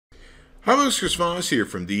Hi, folks. Chris Voss here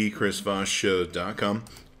from thechrisvossshow.com.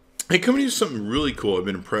 Hey, coming to you with something really cool I've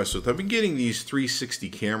been impressed with. I've been getting these 360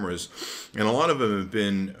 cameras, and a lot of them have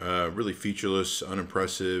been really featureless,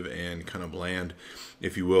 unimpressive, and kind of bland,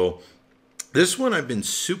 if you will. This one I've been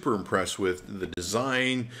super impressed with. The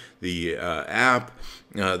design, the app,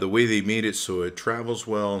 the way they made it so it travels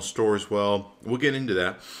well and stores well. We'll get into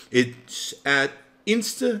that. It's at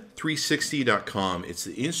Insta360.com. It's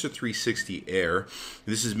the Insta360 Air.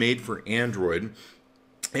 This is made for Android.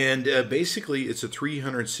 And basically, it's a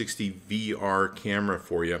 360 VR camera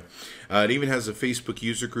for you. It even has a Facebook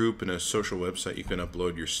user group and a social website you can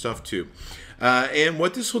upload your stuff to. And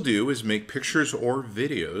what this will do is make pictures or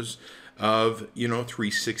videos of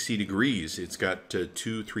 360 degrees. It's got two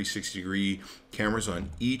 360-degree cameras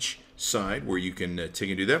on each side where you can take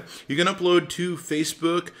and do that. You can upload to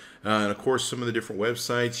Facebook and of course some of the different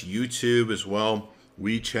websites, YouTube as well,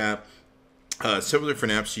 WeChat, several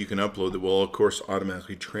different apps you can upload that will of course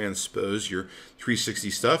automatically transpose your 360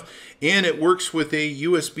 stuff. And it works with a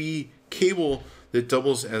USB cable that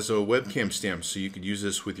doubles as a webcam stem, so you could use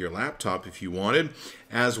this with your laptop if you wanted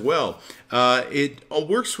as well. It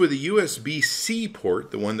works with a USB-C port,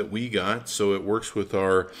 the one that we got, so it works with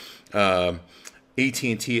our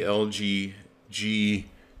AT&T LG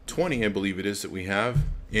G20, I believe it is, that we have.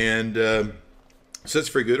 And so that's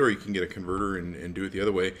very good, or you can get a converter and do it the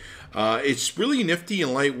other way. It's really nifty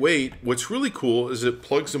and lightweight. What's really cool is it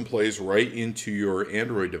plugs and plays right into your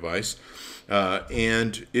Android device,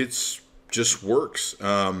 and it's just works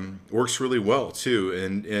really well too,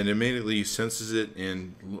 and immediately senses it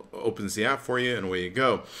and opens the app for you, and away you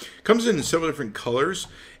go. Comes in several different colors,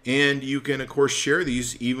 and you can of course share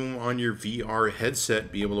these even on your VR headset,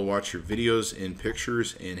 be able to watch your videos and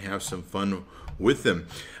pictures and have some fun with them.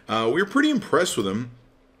 We were pretty impressed with them.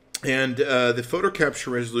 And the photo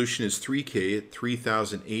capture resolution is 3K at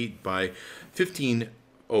 3008 by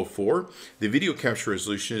 1504. The video capture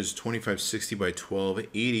resolution is 2560 by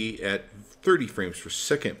 1280 at 30 frames per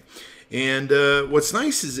second. And what's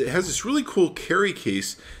nice is it has this really cool carry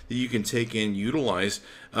case that you can take and utilize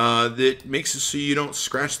that makes it so you don't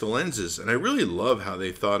scratch the lenses. And I really love how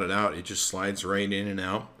they thought it out. It just slides right in and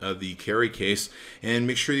out of the carry case, and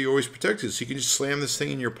make sure you're always protected. So you can just slam this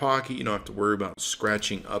thing in your pocket. You don't have to worry about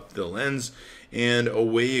scratching up the lens, and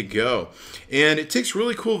away you go. And it takes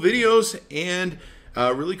really cool videos and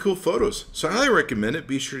really cool photos. So I highly recommend it.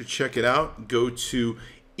 Be sure to check it out. Go to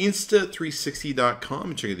Insta360.com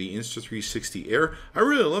and check out the Insta360 Air. I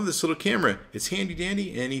really love this little camera. It's handy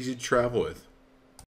dandy and easy to travel with.